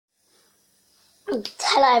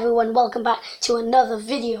Hello everyone, welcome back to another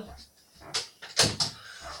video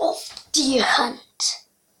of Deer Hunt.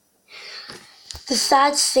 The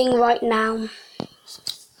sad thing right now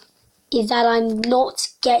is that I'm not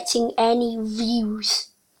getting any views.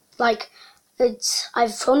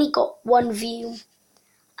 I've only got one view,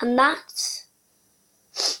 and that's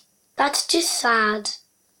just sad.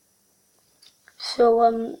 So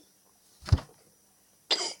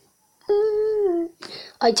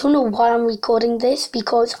I don't know why I'm recording this,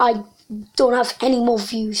 because I don't have any more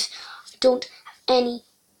views. I don't have any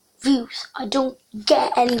views. I don't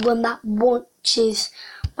get anyone that watches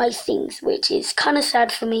my things, which is kind of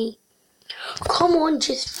sad for me. Come on,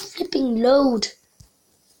 just flipping load.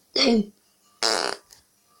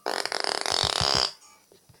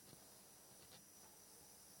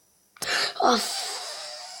 Oh,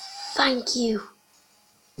 thank you.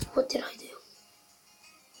 What did I do?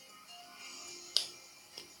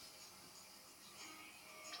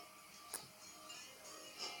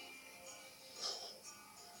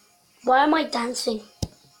 Why am I dancing?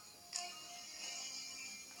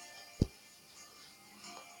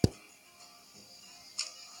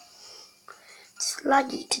 It's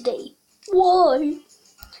laggy today. Why?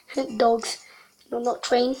 Dogs. No, not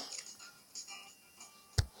train.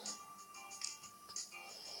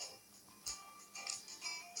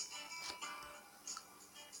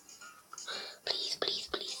 Please, please,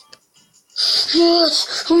 please.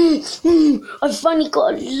 Yes! I finally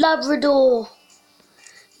got a Labrador.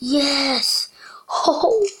 Yes!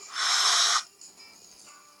 Oh!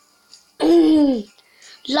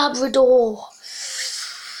 Labrador!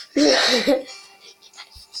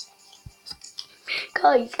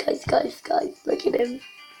 Guys, look at him.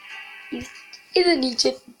 Isn't he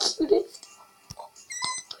just the cutest?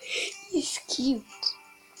 He's cute.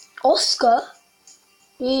 Oscar?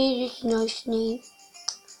 He's a nice name.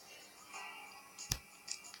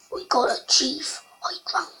 We got a chief.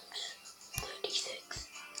 Height rounds. 36.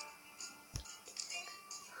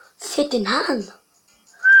 Fit in hand.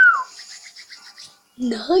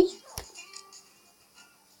 Nice.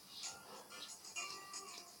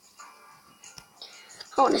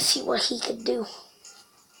 I want to see what he could do.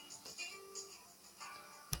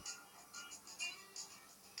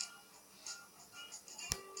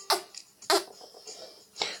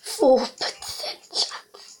 %4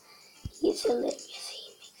 chance. He's hilarious.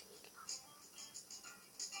 He makes me laugh.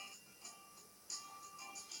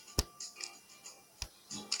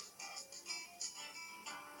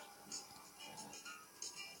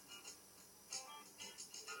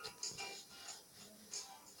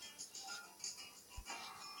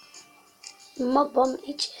 My bum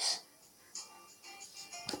itches.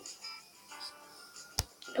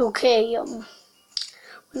 Okay, we're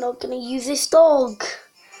not gonna use this dog.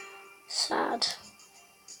 Sad.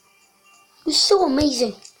 It's so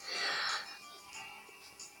amazing.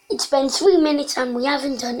 It's been 3 minutes and we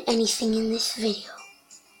haven't done anything in this video.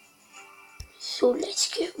 So let's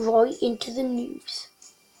get right into the news.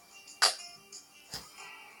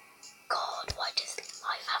 God, why does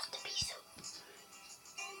life have to be so...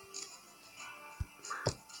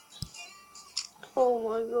 Oh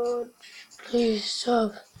my God, please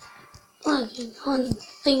stop clicking on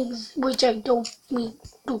things which I don't mean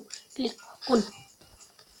to click on.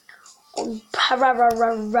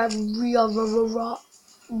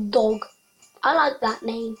 Dog. I like that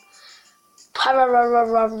name.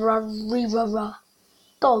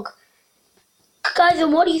 Dog. Guys,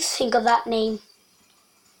 and what do you think of that name?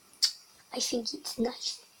 I think it's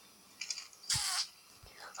nice.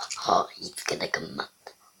 Oh, he's gonna come up.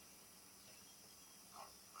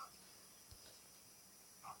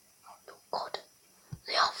 Oh God,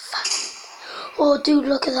 they are fat. Oh, dude,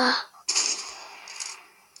 look at that.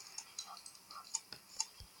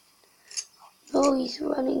 Oh, he's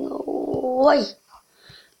running away.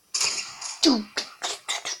 Dude.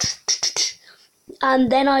 And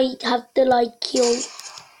then I have to kill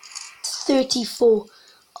 34.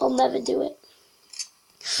 I'll never do it.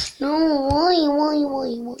 No, why?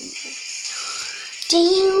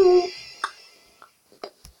 Damn.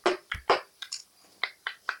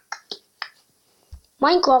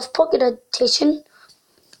 Minecraft Pocket Edition.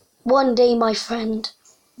 One day, my friend.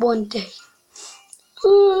 One day.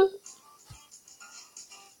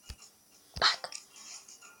 Back.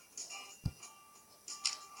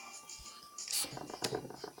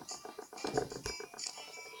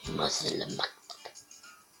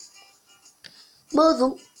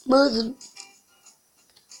 Muzzle.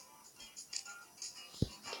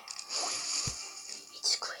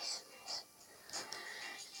 It's Christmas.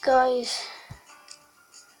 Guys,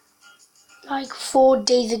 like 4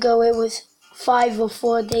 days ago it was 5 or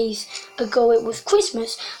 4 days ago it was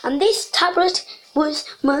Christmas, and this tablet was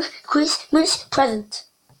my Christmas present.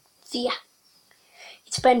 So yeah,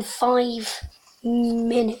 it's been 5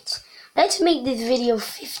 minutes. Let's make this video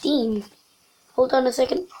 15. Hold on a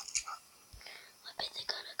second. I bet they're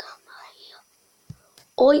gonna come out here.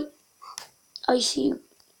 Oi, I see you.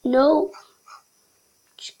 No,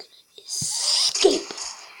 just gonna escape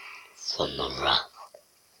from the wrath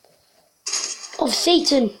of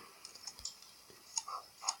Satan.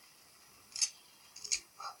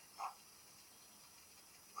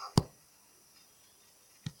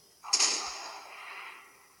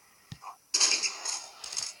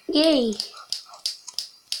 Yay!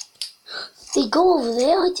 They go over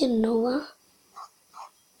there? I didn't know that.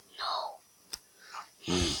 No.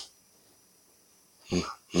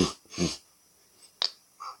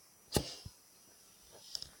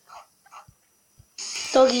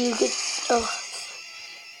 Doggy, you could... Oh,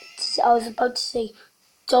 I was about to say,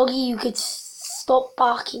 Doggy, you could stop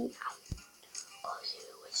barking now. Because you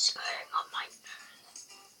were scaring on my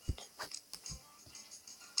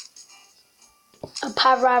nerves. A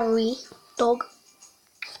Parari dog.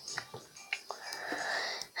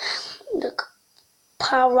 The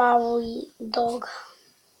Parari dog.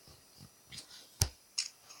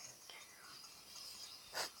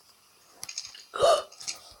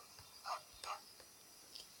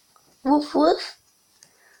 Woof woof.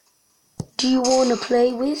 Do you want to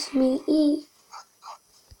play with me?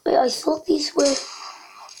 Wait, I thought these were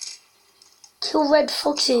kill red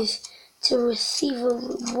foxes to receive a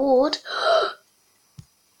reward.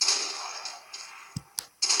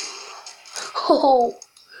 Oh,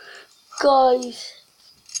 guys.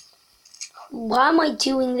 Why am I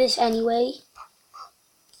doing this anyway?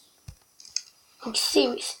 Like,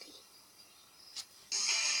 seriously.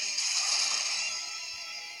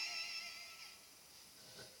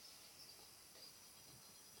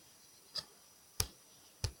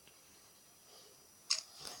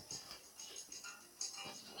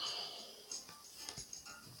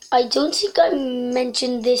 I don't think I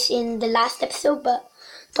mentioned this in the last episode, but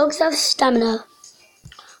dogs have stamina.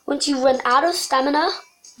 Once you run out of stamina,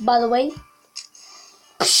 by the way,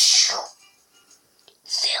 see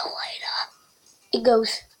you later. It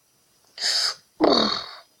goes.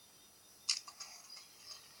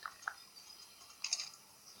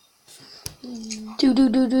 Do do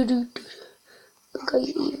do do do. Look, I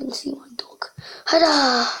even see my dog.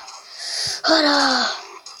 Hada, hada.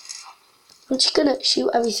 I'm just gonna shoot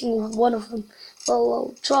every single one of them. Well,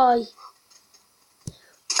 I'll try.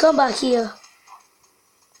 Come back here,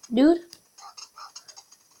 dude.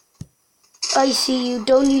 I see you.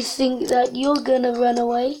 Don't you think that you're gonna run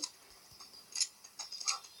away?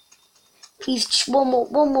 Please, just one more.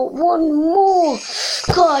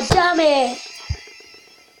 God damn it!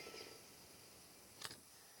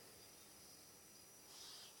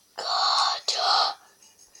 God.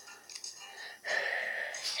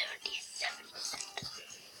 77 seconds.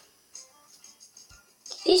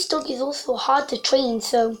 This dog is also hard to train,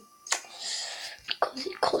 so because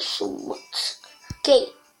it costs so much. Okay.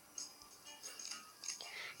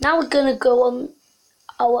 Now we're gonna go on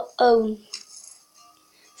our own.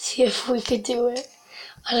 See if we can do it.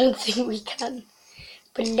 I don't think we can.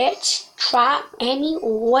 But let's try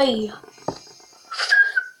anyway.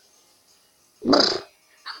 I'm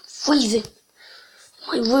freezing.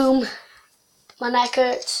 My room. My neck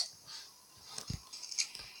hurts.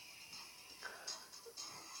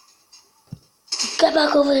 Get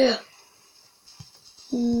back over here.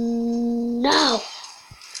 Now.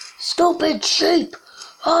 Stupid sheep.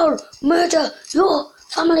 I'll murder your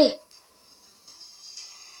family.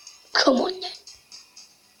 Come on then.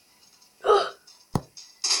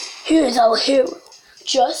 Here's our hero.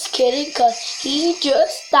 Just kidding, cause he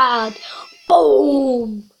just died.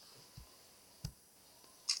 Boom.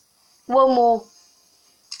 One more.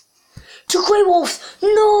 To Grey Wolves.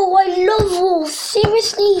 No, I love wolves.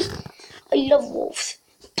 Seriously. I love wolves.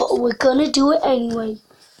 But we're gonna do it anyway.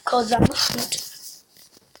 Cause I'm a hunt.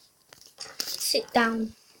 Sit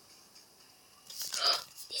down.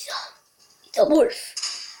 He's a wolf.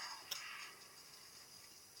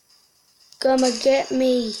 Come and get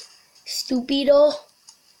me, stupido. I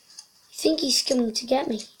think he's coming to get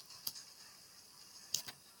me.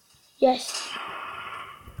 Yes.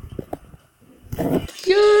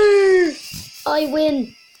 Yay! I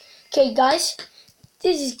win. Okay, guys.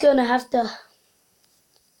 This is gonna have to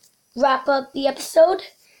wrap up the episode.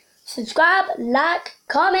 Subscribe, like,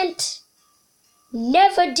 comment.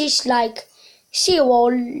 Never dislike. See you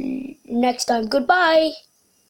all next time. Goodbye.